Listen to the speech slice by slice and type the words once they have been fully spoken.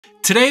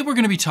Today we're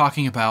going to be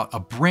talking about a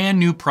brand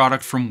new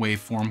product from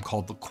Waveform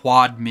called the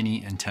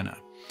QuadMini Antenna.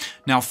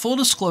 Now, full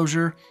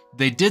disclosure,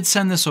 they did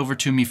send this over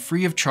to me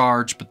free of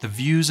charge, but the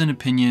views and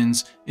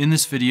opinions in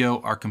this video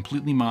are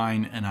completely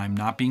mine and I'm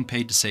not being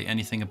paid to say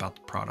anything about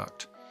the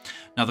product.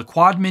 Now, the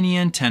QuadMini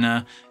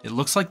Antenna, it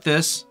looks like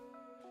this.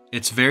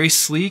 It's very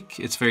sleek,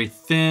 it's very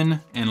thin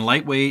and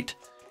lightweight,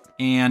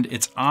 and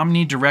it's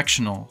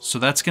omnidirectional. So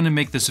that's going to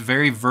make this a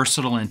very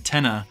versatile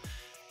antenna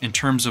in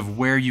terms of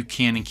where you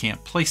can and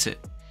can't place it.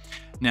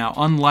 Now,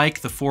 unlike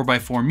the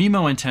 4x4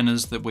 MIMO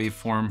antennas that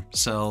Waveform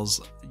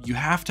sells, you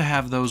have to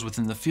have those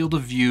within the field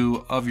of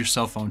view of your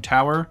cell phone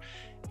tower,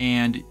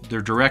 and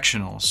they're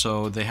directional.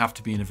 So they have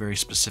to be in a very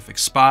specific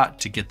spot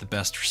to get the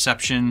best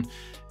reception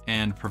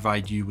and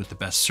provide you with the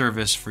best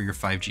service for your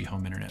 5G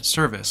home internet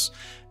service.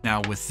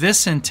 Now, with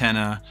this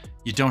antenna,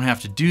 you don't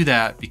have to do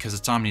that because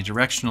it's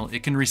omnidirectional.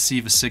 It can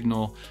receive a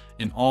signal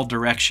in all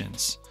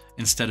directions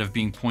instead of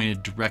being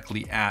pointed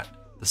directly at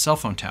the cell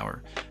phone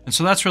tower. And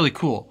so that's really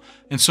cool.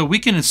 And so we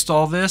can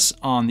install this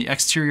on the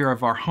exterior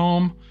of our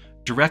home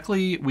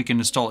directly. We can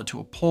install it to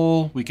a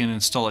pole. We can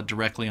install it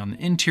directly on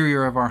the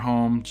interior of our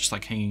home, just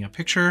like hanging a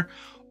picture.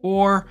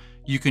 Or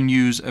you can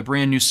use a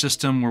brand new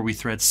system where we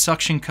thread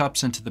suction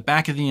cups into the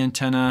back of the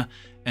antenna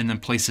and then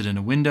place it in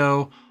a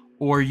window.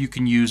 Or you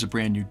can use a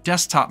brand new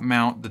desktop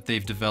mount that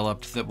they've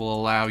developed that will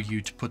allow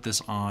you to put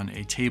this on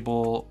a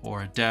table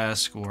or a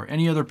desk or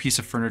any other piece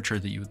of furniture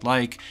that you would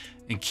like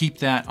and keep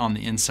that on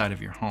the inside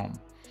of your home.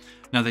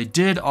 Now, they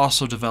did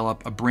also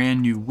develop a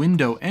brand new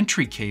window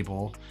entry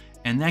cable,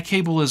 and that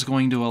cable is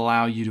going to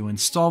allow you to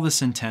install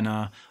this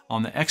antenna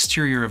on the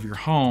exterior of your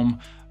home,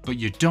 but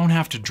you don't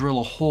have to drill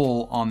a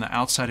hole on the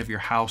outside of your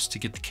house to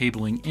get the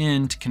cabling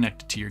in to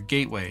connect it to your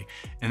gateway.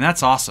 And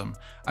that's awesome.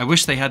 I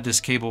wish they had this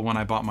cable when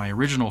I bought my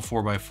original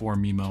 4x4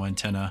 MIMO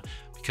antenna,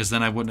 because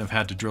then I wouldn't have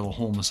had to drill a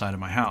hole in the side of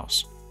my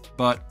house.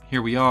 But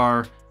here we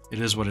are. It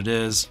is what it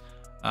is.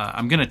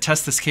 I'm gonna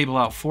test this cable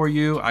out for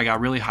you. I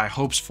got really high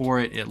hopes for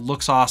it. It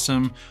looks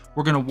awesome.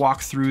 We're gonna walk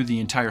through the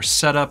entire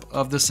setup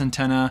of this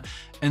antenna,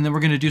 and then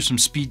we're gonna do some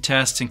speed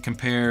tests and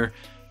compare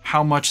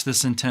how much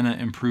this antenna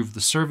improved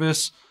the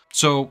service.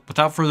 So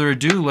without further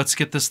ado, let's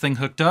get this thing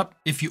hooked up.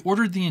 If you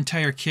ordered the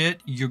entire kit,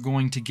 you're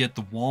going to get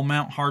the wall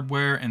mount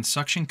hardware and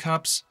suction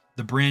cups,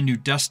 the brand new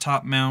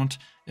desktop mount,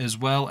 as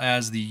well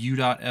as the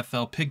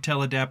U.FL pigtail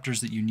adapters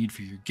that you need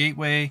for your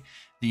gateway,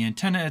 the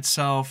antenna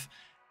itself,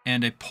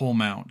 and a pole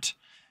mount.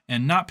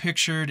 And not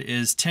pictured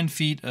is 10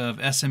 feet of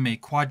SMA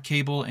quad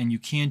cable, and you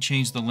can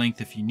change the length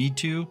if you need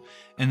to.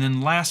 And then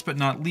last but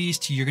not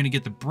least, you're going to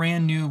get the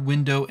brand new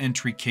window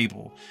entry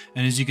cable.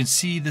 And as you can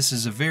see, this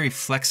is a very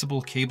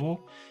flexible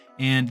cable,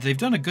 and they've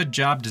done a good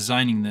job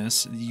designing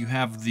this. You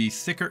have the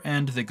thicker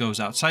end that goes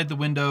outside the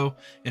window.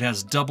 It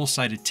has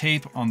double-sided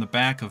tape on the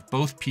back of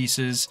both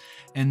pieces.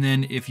 And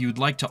then if you would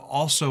like to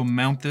also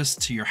mount this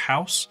to your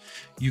house,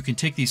 you can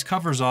take these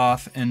covers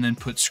off and then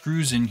put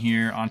screws in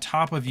here on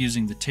top of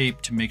using the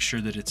tape to make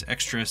sure that it's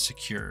extra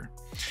secure.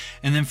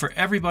 And then for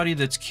everybody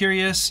that's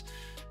curious,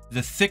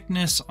 the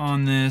thickness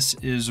on this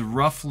is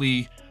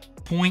roughly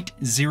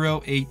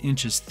 0.08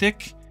 inches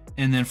thick.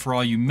 And then for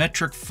all you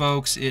metric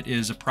folks, it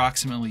is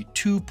approximately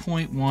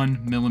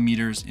 2.1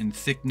 millimeters in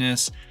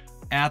thickness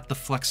at the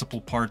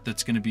flexible part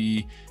that's going to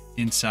be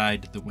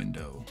inside the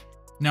window.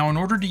 Now, in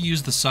order to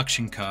use the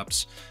suction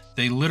cups,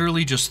 they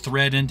literally just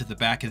thread into the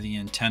back of the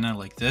antenna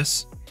like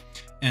this.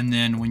 And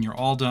then when you're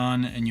all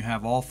done and you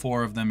have all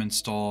 4 of them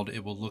installed,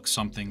 it will look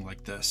something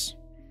like this.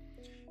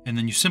 And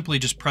then you simply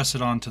just press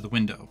it onto the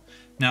window.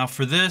 Now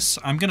for this,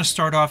 I'm going to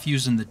start off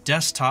using the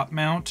desktop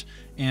mount,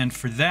 and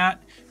for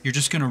that, you're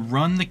just going to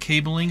run the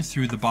cabling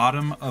through the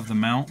bottom of the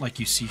mount like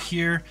you see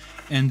here,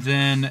 and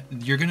then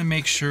you're going to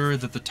make sure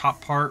that the top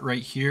part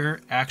right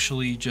here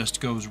actually just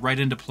goes right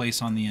into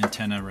place on the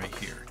antenna right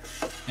here.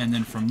 And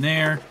then from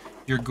there,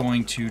 you're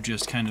going to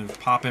just kind of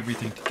pop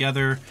everything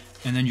together,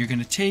 and then you're going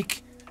to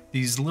take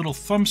these little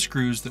thumb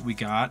screws that we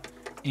got,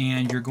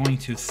 and you're going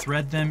to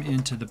thread them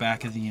into the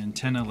back of the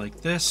antenna like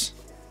this.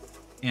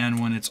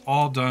 And when it's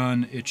all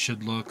done, it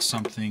should look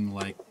something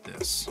like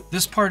this.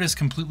 This part is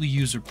completely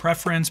user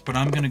preference, but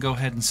I'm gonna go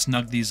ahead and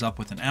snug these up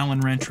with an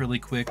Allen wrench really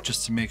quick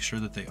just to make sure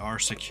that they are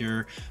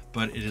secure,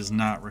 but it is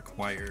not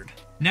required.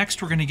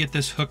 Next, we're gonna get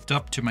this hooked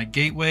up to my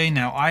gateway.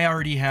 Now, I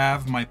already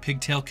have my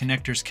pigtail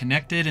connectors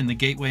connected, and the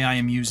gateway I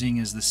am using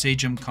is the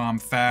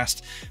Sagemcom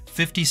Fast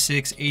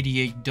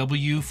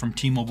 5688W from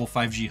T-Mobile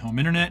 5G Home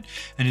Internet.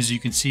 And as you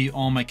can see,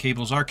 all my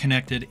cables are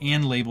connected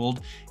and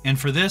labeled. And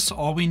for this,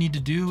 all we need to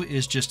do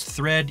is just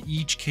thread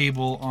each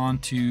cable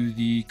onto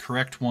the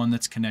correct one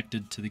that's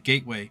connected to the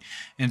gateway.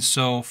 And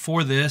so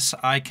for this,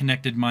 I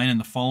connected mine in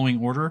the following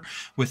order,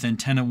 with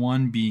antenna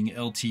 1 being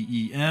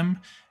LTE-M,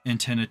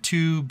 antenna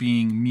 2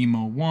 being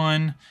MIMO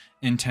 1,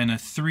 antenna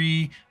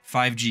 3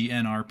 5G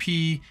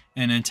NRP,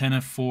 and antenna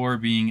 4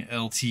 being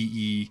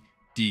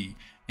LTE-D.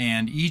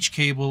 and each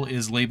cable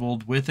is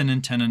labeled with an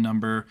antenna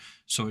number,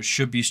 so it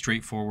should be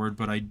straightforward.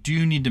 But I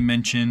do need to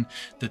mention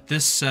that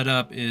this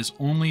setup is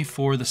only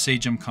for the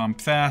Sagem-Com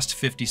Fast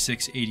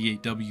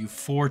 5688W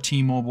for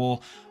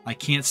T-Mobile. I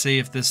can't say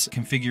if this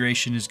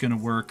configuration is going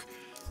to work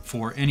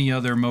for any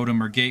other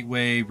modem or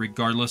gateway,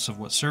 regardless of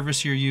what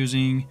service you're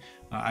using.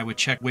 I would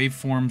check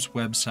Waveform's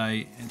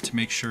website to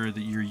make sure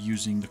that you're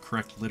using the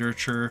correct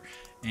literature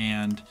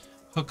and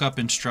hookup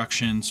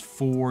instructions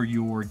for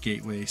your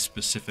gateway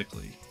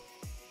specifically.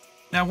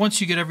 Now,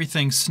 once you get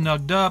everything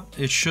snugged up,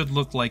 it should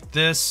look like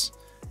this.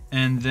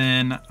 And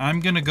then I'm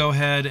gonna go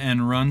ahead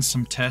and run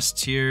some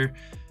tests here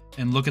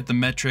and look at the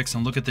metrics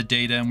and look at the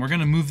data. And we're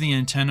gonna move the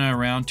antenna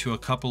around to a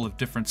couple of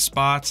different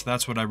spots.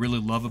 That's what I really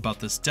love about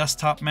this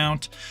desktop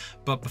mount.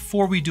 But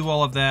before we do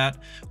all of that,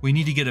 we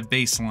need to get a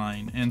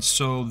baseline. And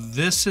so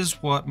this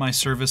is what my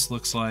service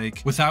looks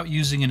like without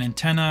using an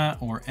antenna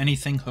or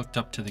anything hooked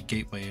up to the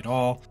gateway at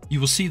all. You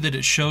will see that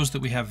it shows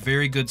that we have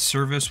very good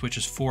service, which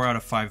is 4 out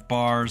of 5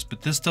 bars,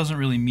 but this doesn't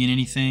really mean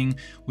anything.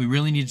 We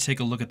really need to take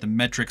a look at the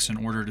metrics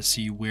in order to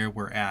see where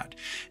we're at.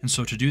 And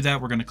so to do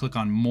that, we're gonna click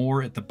on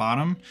More at the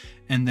bottom,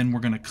 and then we're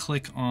gonna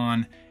click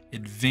on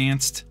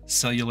Advanced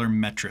Cellular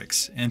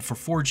Metrics. And for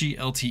 4G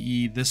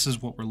LTE, this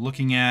is what we're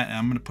looking at. And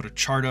I'm going to put a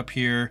chart up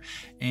here,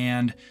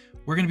 and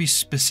we're going to be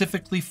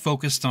specifically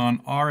focused on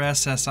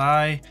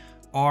RSSI,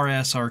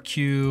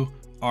 RSRQ,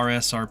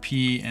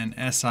 RSRP, and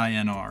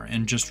SINR.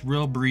 And just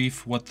real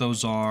brief what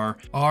those are.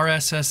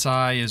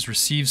 RSSI is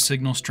Received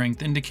Signal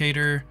Strength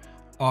Indicator.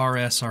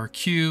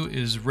 RSRQ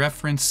is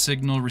Reference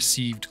Signal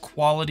Received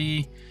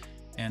Quality.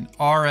 And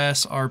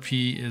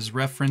RSRP is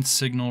Reference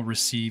Signal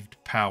Received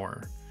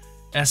Power.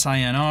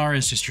 SINR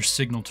is just your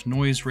signal to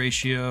noise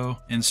ratio.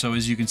 And so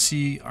as you can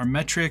see, our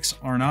metrics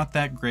are not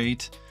that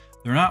great.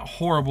 They're not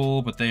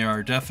horrible, but they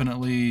are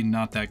definitely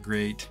not that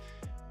great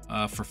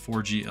for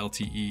 4G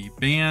LTE.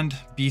 Band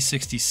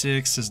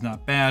B66 is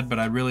not bad, but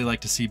I'd really like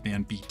to see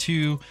band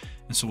B2.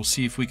 And so we'll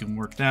see if we can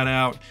work that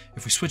out.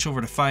 If we switch over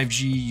to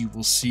 5G, you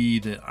will see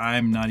that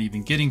I'm not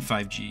even getting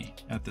 5G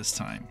at this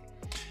time.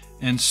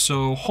 And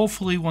so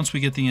hopefully once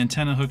we get the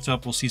antenna hooked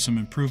up, we'll see some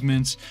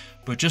improvements.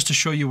 But just to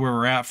show you where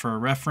we're at for a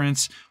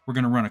reference, we're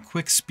gonna run a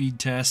quick speed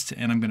test,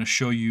 and I'm gonna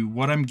show you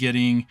what I'm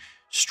getting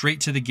straight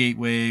to the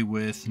gateway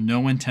with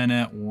no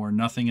antenna or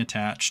nothing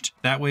attached.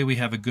 That way we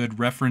have a good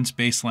reference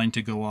baseline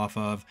to go off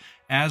of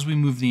as we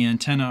move the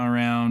antenna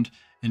around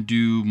and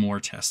do more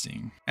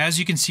testing. As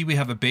you can see, we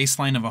have a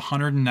baseline of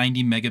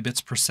 190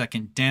 megabits per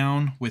second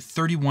down with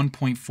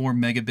 31.4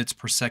 megabits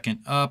per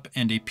second up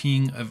and a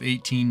ping of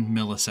 18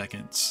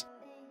 milliseconds.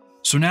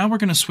 So now we're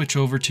going to switch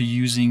over to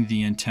using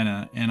the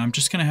antenna, and I'm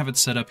just going to have it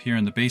set up here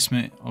in the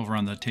basement over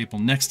on the table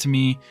next to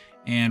me,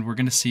 and we're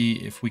going to see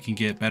if we can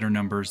get better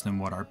numbers than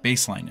what our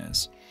baseline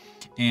is.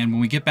 And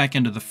when we get back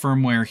into the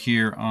firmware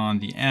here on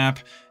the app,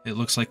 it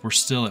looks like we're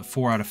still at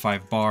 4 out of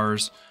 5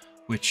 bars,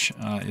 which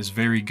is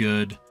very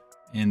good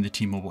in the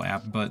T-Mobile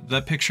app, but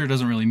that picture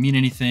doesn't really mean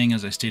anything,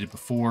 as I stated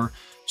before.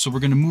 So we're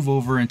going to move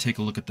over and take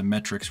a look at the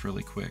metrics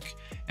really quick.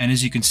 And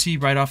as you can see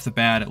right off the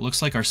bat, it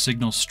looks like our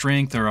signal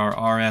strength, or our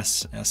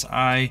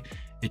RSSI,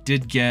 it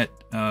did get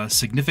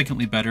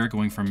significantly better,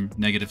 going from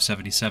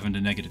 -77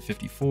 to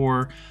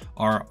 -54.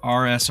 Our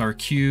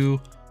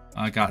RSRQ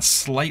got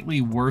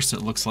slightly worse,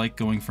 it looks like,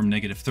 going from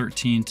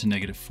 -13 to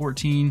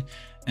 -14.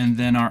 And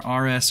then our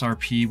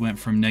RSRP went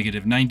from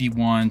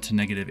 -91 to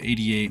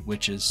 -88,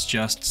 which is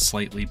just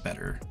slightly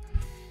better.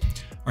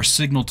 Our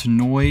signal to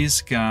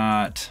noise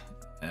got,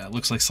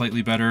 looks like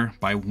slightly better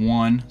by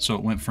 1. So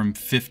it went from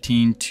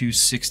 15 to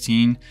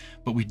 16,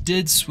 but we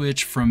did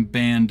switch from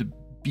band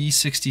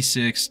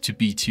B66 to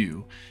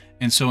B2.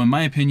 And so in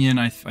my opinion,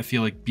 I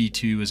feel like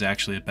B2 is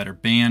actually a better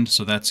band,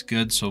 so that's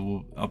good.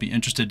 So I'll be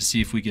interested to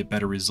see if we get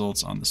better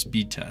results on the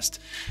speed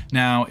test.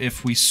 Now,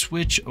 if we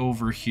switch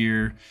over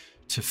here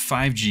to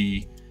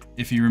 5G,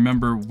 if you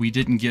remember, we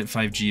didn't get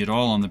 5G at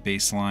all on the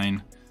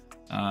baseline.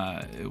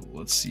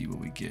 Let's see what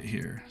we get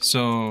here.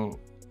 So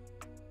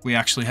we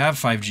actually have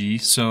 5G.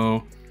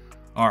 So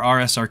our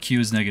RSRQ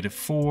is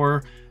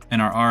 -4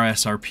 and our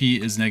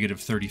RSRP is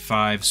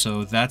 -35.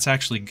 So that's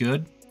actually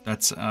good.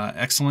 That's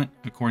excellent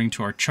according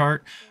to our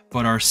chart,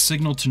 but our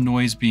signal to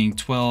noise being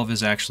 12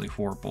 is actually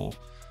horrible.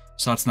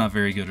 So that's not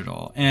very good at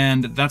all.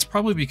 And that's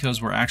probably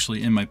because we're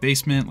actually in my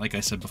basement, like I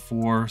said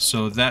before.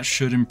 So that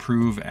should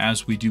improve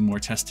as we do more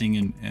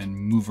testing and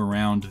move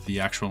around the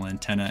actual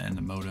antenna and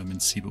the modem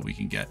and see what we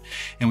can get.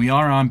 And we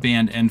are on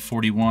band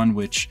N41,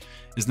 which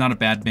is not a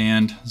bad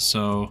band.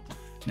 So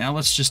now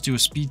let's just do a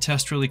speed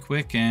test really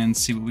quick and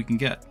see what we can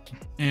get.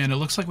 And it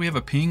looks like we have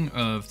a ping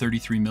of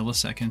 33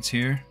 milliseconds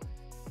here.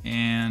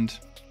 And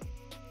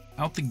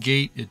out the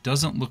gate, it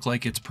doesn't look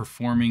like it's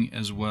performing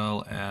as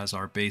well as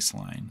our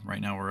baseline. Right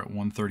now we're at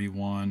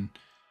 131,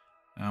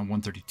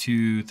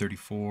 132,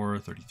 34,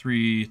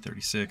 33,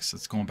 36.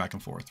 It's going back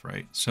and forth,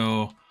 right?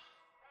 So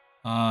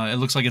it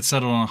looks like it's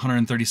settled on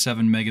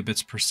 137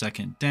 megabits per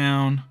second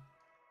down,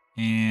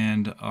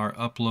 and our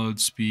upload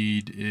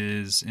speed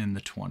is in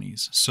the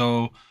 20s.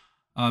 So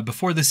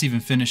Before this even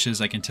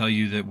finishes, I can tell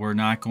you that we're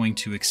not going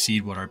to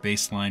exceed what our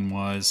baseline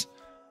was.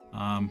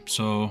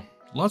 So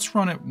let's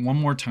run it one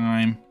more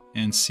time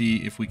and see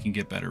if we can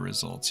get better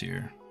results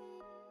here.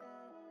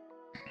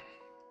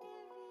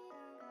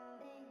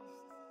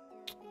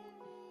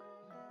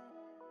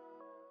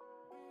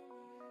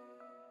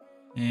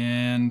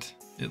 And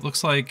it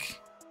looks like,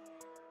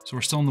 so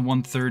we're still in the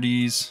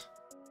 130s,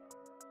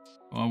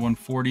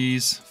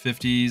 140s,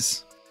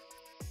 50s.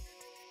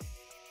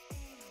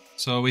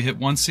 So we hit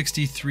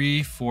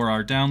 163 for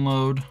our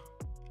download.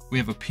 We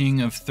have a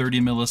ping of 30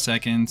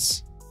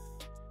 milliseconds.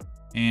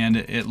 And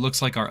it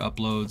looks like our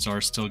uploads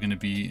are still going to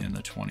be in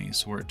the 20s.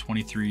 So we're at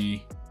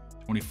 23,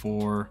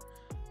 24.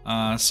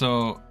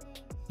 So,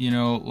 you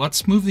know,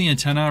 let's move the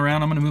antenna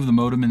around. I'm going to move the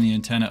modem and the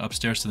antenna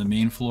upstairs to the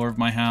main floor of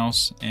my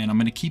house. And I'm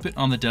going to keep it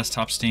on the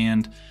desktop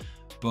stand.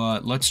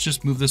 But let's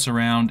just move this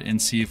around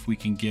and see if we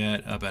can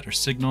get a better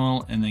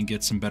signal and then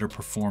get some better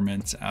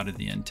performance out of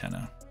the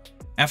antenna.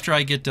 After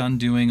I get done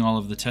doing all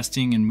of the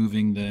testing and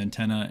moving the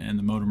antenna and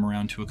the modem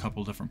around to a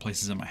couple different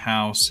places in my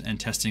house and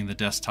testing the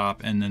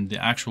desktop and then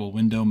the actual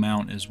window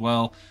mount as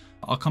well,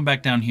 I'll come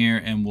back down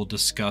here and we'll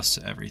discuss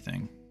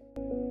everything.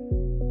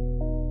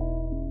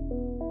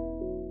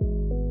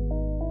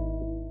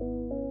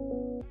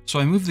 So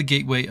I moved the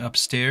gateway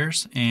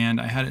upstairs and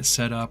I had it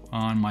set up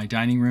on my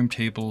dining room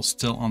table,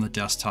 still on the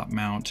desktop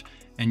mount.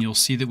 And you'll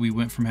see that we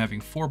went from having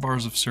 4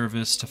 bars of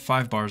service to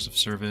 5 bars of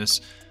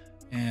service.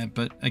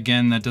 But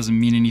again, that doesn't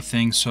mean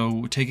anything.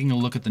 So taking a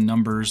look at the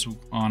numbers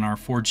on our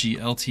 4G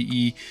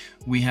LTE,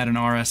 we had an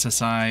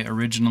RSSI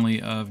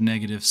originally of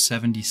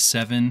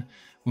 -77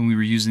 when we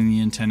were using the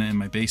antenna in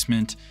my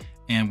basement,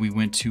 and we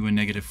went to a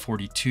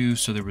 -42,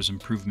 so there was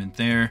improvement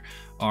there.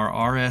 Our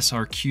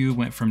RSRQ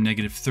went from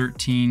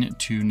 -13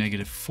 to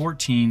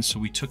 -14, so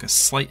we took a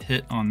slight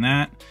hit on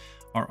that.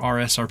 Our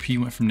RSRP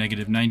went from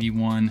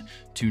 -91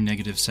 to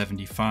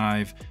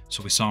 -75,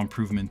 so we saw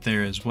improvement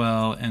there as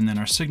well. And then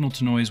our signal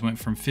to noise went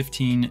from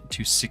 15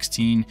 to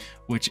 16,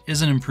 which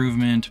is an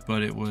improvement,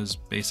 but it was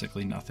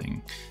basically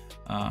nothing.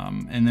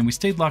 And then we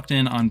stayed locked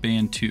in on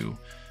band 2,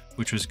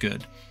 which was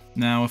good.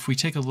 Now, if we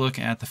take a look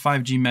at the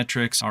 5G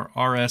metrics, our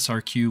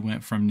RSRQ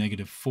went from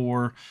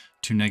 -4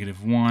 to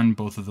 -1.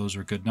 Both of those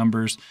are good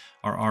numbers.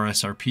 Our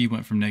RSRP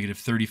went from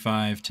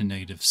 -35 to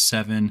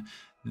 -7.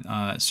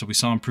 So we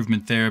saw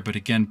improvement there, but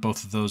again,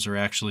 both of those are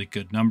actually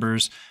good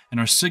numbers.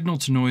 And our signal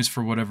to noise,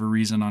 for whatever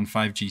reason, on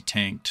 5G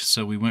tanked.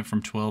 So we went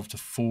from 12 to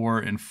 4,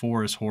 and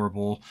 4 is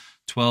horrible.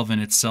 12 in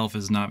itself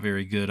is not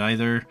very good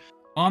either.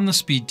 On the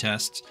speed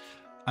tests,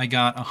 I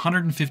got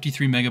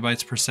 153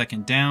 megabytes per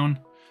second down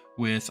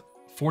with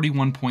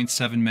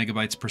 41.7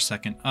 megabytes per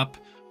second up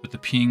with a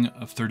ping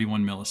of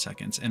 31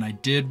 milliseconds. And I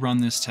did run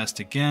this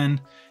test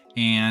again,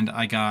 and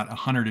I got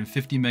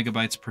 150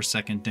 megabytes per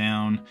second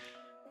down,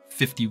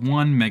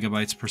 51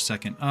 megabytes per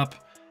second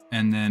up,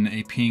 and then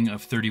a ping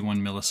of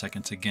 31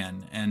 milliseconds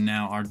again. And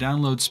now our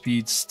download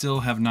speeds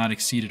still have not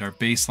exceeded our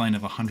baseline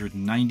of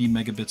 190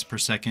 megabits per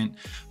second,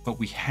 but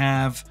we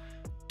have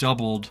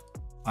doubled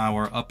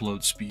our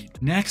upload speed.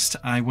 Next,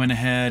 I went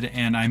ahead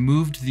and I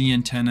moved the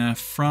antenna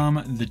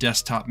from the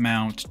desktop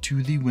mount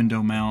to the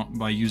window mount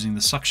by using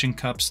the suction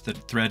cups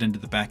that thread into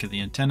the back of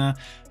the antenna,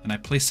 and I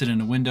placed it in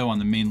a window on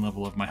the main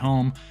level of my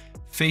home,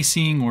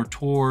 facing or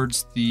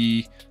towards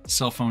the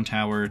cell phone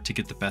tower to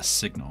get the best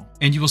signal.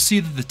 And you will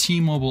see that the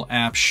T-Mobile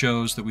app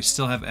shows that we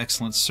still have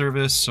excellent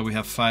service, so we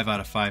have 5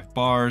 out of 5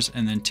 bars.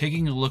 And then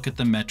taking a look at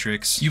the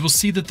metrics, you will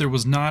see that there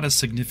was not a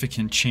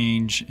significant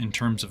change in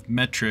terms of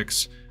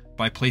metrics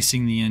by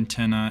placing the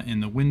antenna in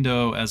the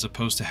window as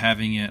opposed to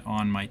having it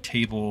on my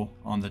table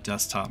on the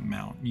desktop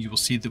mount. You will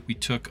see that we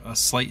took a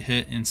slight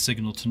hit in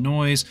signal to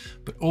noise,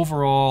 but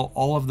overall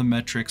all of the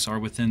metrics are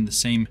within the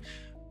same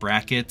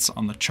brackets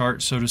on the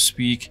chart, so to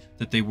speak,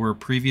 that they were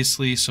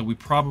previously. So we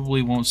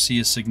probably won't see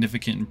a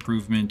significant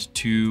improvement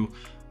to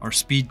our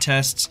speed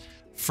tests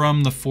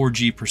from the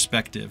 4G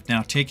perspective.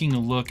 Now, taking a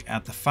look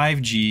at the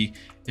 5G,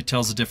 it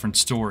tells a different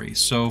story.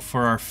 So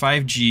for our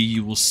 5G,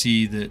 you will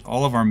see that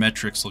all of our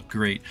metrics look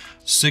great.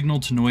 Signal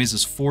to noise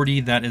is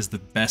 40, that is the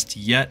best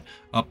yet,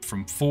 up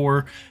from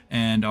 4.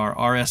 And our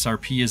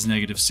RSRP is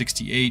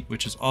 -68,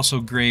 which is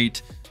also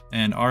great.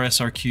 And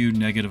RSRQ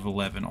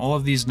 -11. All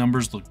of these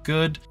numbers look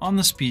good. On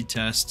the speed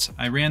tests,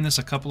 I ran this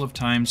a couple of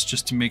times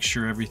just to make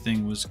sure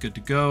everything was good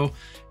to go.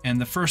 And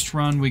the first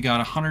run, we got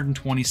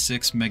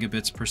 126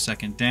 megabits per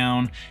second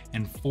down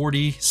and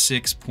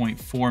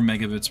 46.4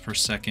 megabits per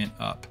second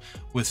up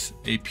with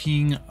a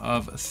ping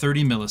of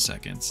 30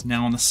 milliseconds.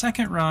 Now on the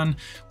second run,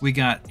 we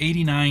got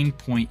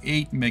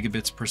 89.8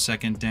 megabits per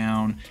second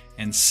down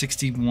and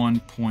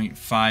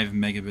 61.5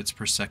 megabits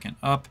per second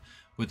up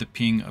with a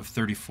ping of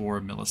 34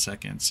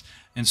 milliseconds.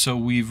 And so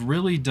we've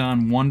really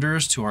done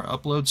wonders to our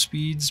upload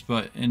speeds,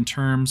 but in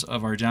terms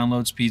of our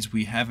download speeds,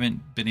 we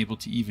haven't been able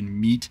to even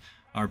meet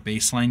our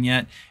baseline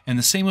yet. And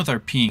the same with our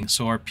ping.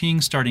 So our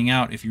ping starting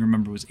out, if you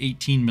remember, was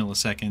 18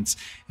 milliseconds,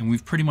 and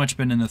we've pretty much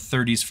been in the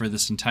 30s for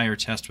this entire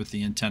test with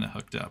the antenna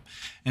hooked up.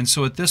 And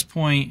so at this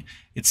point,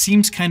 it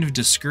seems kind of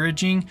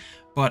discouraging,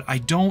 but I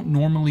don't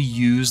normally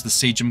use the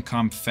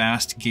Sagemcom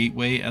Fast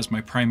gateway as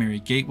my primary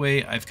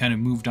gateway. I've kind of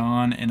moved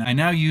on, and I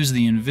now use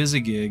the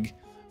Invisigig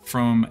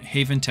from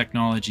Haven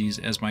Technologies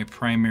as my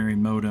primary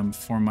modem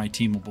for my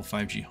T-Mobile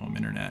 5G home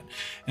internet.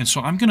 And so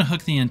I'm going to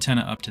hook the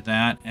antenna up to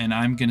that, and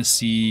I'm going to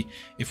see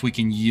if we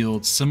can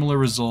yield similar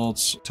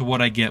results to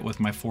what I get with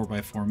my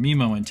 4x4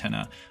 MIMO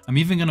antenna. I'm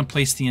even going to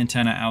place the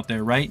antenna out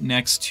there right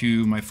next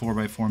to my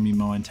 4x4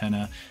 MIMO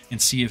antenna and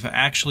see if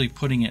actually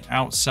putting it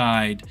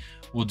outside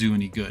will do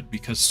any good,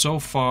 because so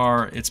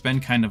far it's been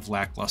kind of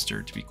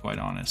lackluster, to be quite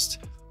honest.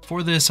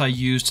 For this, I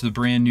used the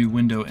brand new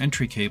window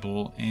entry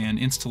cable, and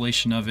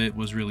installation of it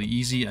was really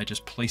easy. I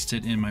just placed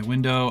it in my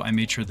window. I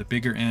made sure the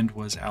bigger end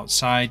was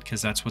outside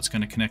because that's what's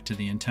going to connect to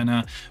the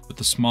antenna, with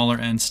the smaller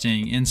end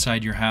staying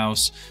inside your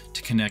house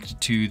to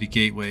connect to the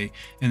gateway.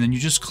 And then you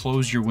just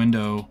close your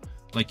window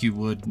like you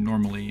would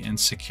normally and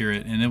secure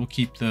it, and it will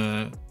keep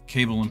the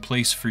cable in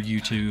place for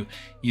you to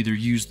either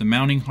use the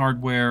mounting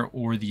hardware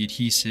or the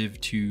adhesive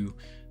to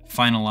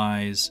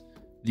finalize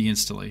the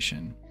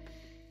installation.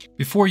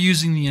 Before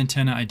using the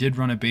antenna, I did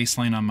run a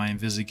baseline on my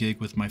Invisigig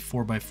with my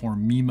 4x4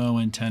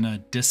 MIMO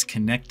antenna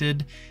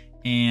disconnected,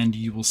 and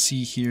you will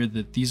see here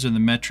that these are the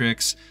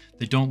metrics.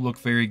 They don't look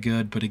very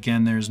good, but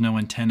again, there's no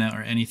antenna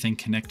or anything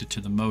connected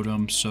to the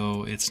modem,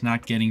 so it's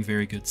not getting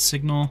very good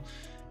signal.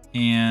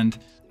 And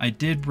I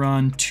did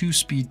run 2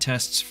 speed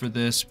tests for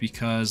this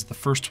because the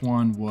first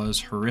one was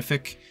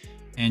horrific,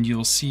 and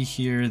you'll see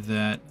here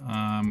that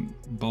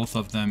both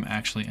of them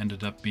actually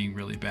ended up being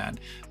really bad.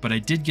 But I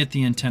did get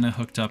the antenna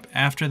hooked up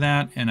after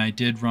that, and I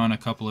did run a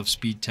couple of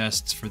speed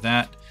tests for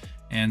that,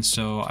 and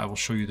so I will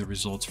show you the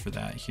results for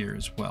that here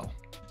as well.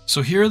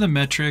 So here are the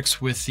metrics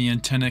with the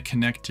antenna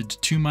connected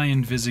to my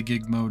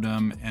Invisigig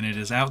modem, and it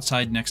is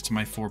outside next to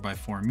my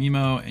 4x4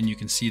 MIMO, and you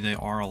can see they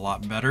are a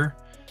lot better.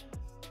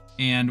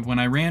 And when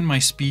I ran my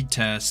speed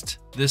test,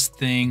 this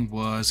thing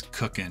was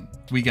cooking.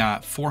 We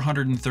got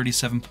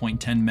 437.10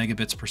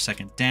 megabits per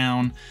second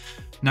down,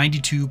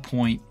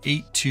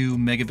 92.82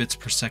 megabits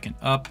per second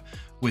up,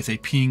 with a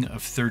ping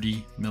of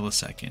 30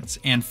 milliseconds.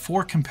 And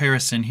for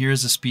comparison,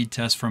 here's a speed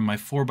test from my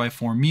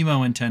 4x4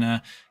 MIMO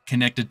antenna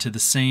connected to the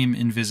same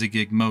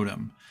Invisigig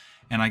modem.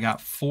 And I got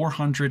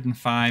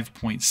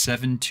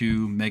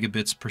 405.72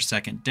 megabits per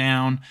second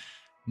down,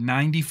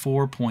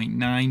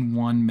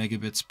 94.91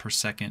 megabits per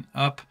second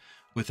up,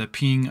 with a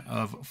ping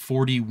of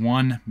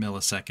 41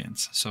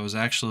 milliseconds. So it was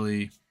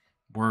actually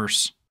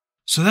worse.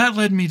 So that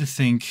led me to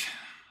think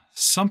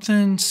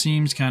something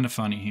seems kind of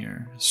funny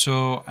here.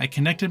 So I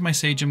connected my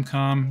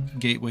Sagemcom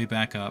gateway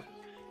back up,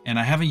 and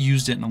I haven't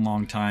used it in a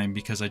long time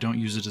because I don't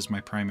use it as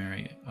my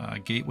primary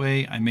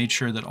gateway. I made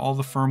sure that all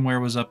the firmware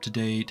was up to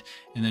date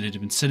and that it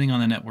had been sitting on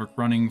the network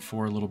running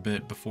for a little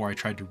bit before I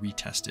tried to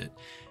retest it.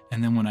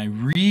 And then when I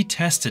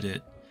retested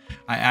it,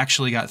 I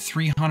actually got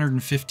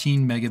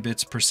 315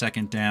 megabits per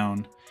second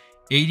down,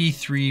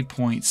 83.6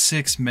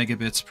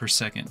 megabits per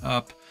second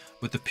up,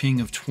 with a ping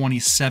of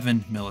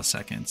 27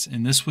 milliseconds.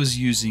 And this was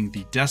using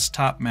the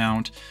desktop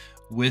mount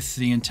with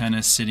the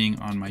antenna sitting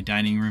on my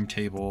dining room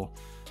table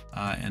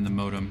and the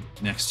modem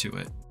next to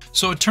it.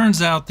 So it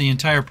turns out the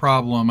entire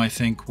problem, I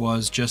think,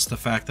 was just the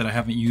fact that I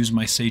haven't used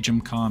my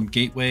Sagemcom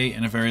gateway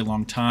in a very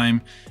long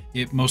time.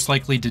 It most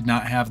likely did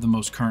not have the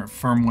most current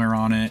firmware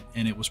on it,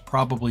 and it was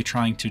probably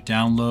trying to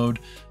download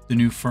the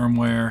new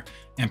firmware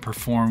and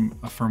perform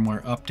a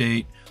firmware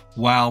update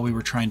while we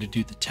were trying to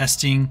do the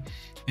testing.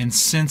 And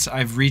since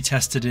I've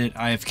retested it,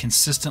 I have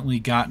consistently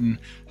gotten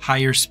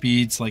higher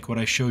speeds like what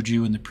I showed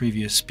you in the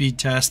previous speed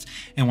test.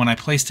 And when I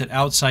placed it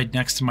outside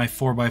next to my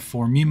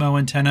 4x4 MIMO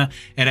antenna,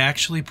 it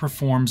actually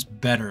performs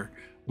better,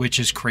 which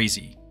is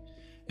crazy.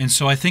 And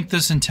so I think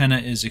this antenna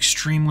is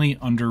extremely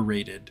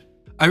underrated.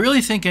 I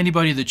really think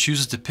anybody that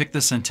chooses to pick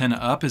this antenna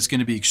up is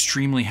going to be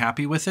extremely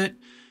happy with it.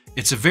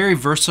 It's a very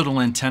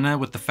versatile antenna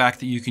with the fact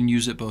that you can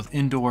use it both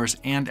indoors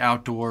and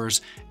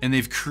outdoors, and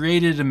they've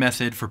created a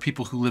method for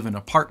people who live in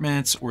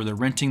apartments, or they're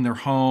renting their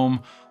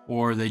home,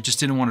 or they just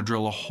didn't want to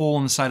drill a hole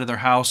in the side of their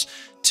house,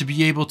 to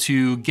be able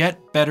to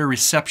get better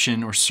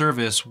reception or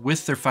service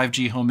with their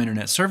 5G home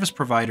internet service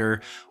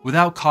provider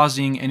without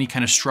causing any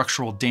kind of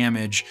structural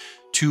damage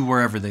to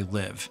wherever they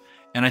live.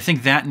 And I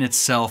think that in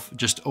itself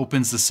just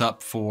opens this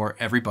up for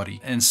everybody.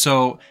 And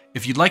so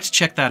if you'd like to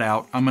check that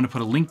out, I'm going to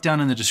put a link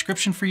down in the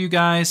description for you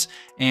guys.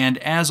 And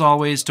as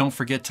always, don't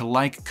forget to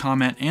like,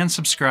 comment, and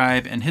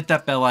subscribe, and hit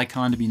that bell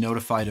icon to be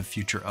notified of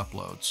future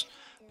uploads.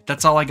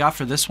 That's all I got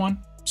for this one.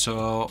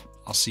 So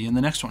I'll see you in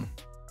the next one.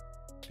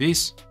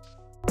 Peace.